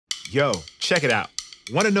Yo, check it out.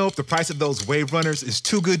 Want to know if the price of those Wave Runners is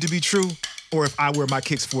too good to be true? Or if I Wear My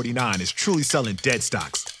Kicks 49 is truly selling dead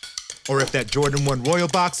stocks? Or if that Jordan 1 Royal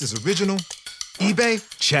box is original? eBay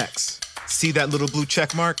checks. See that little blue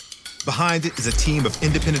check mark? Behind it is a team of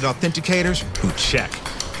independent authenticators who check.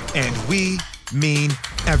 And we mean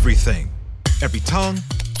everything. Every tongue,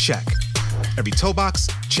 check. Every toe box,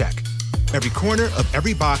 check. Every corner of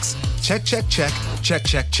every box, check, check, check, check,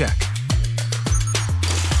 check, check.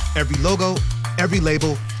 Every logo, every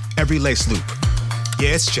label, every lace loop. Yeah,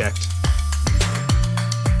 it's checked.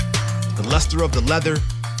 The luster of the leather,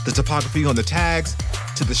 the topography on the tags,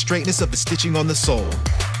 to the straightness of the stitching on the sole.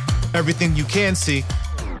 Everything you can see,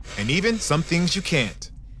 and even some things you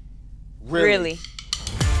can't. Really?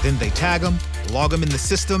 Then they tag them, log them in the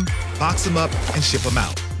system, box them up, and ship them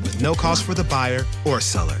out, with no cost for the buyer or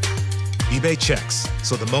seller. eBay checks,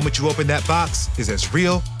 so the moment you open that box is as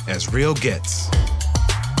real gets.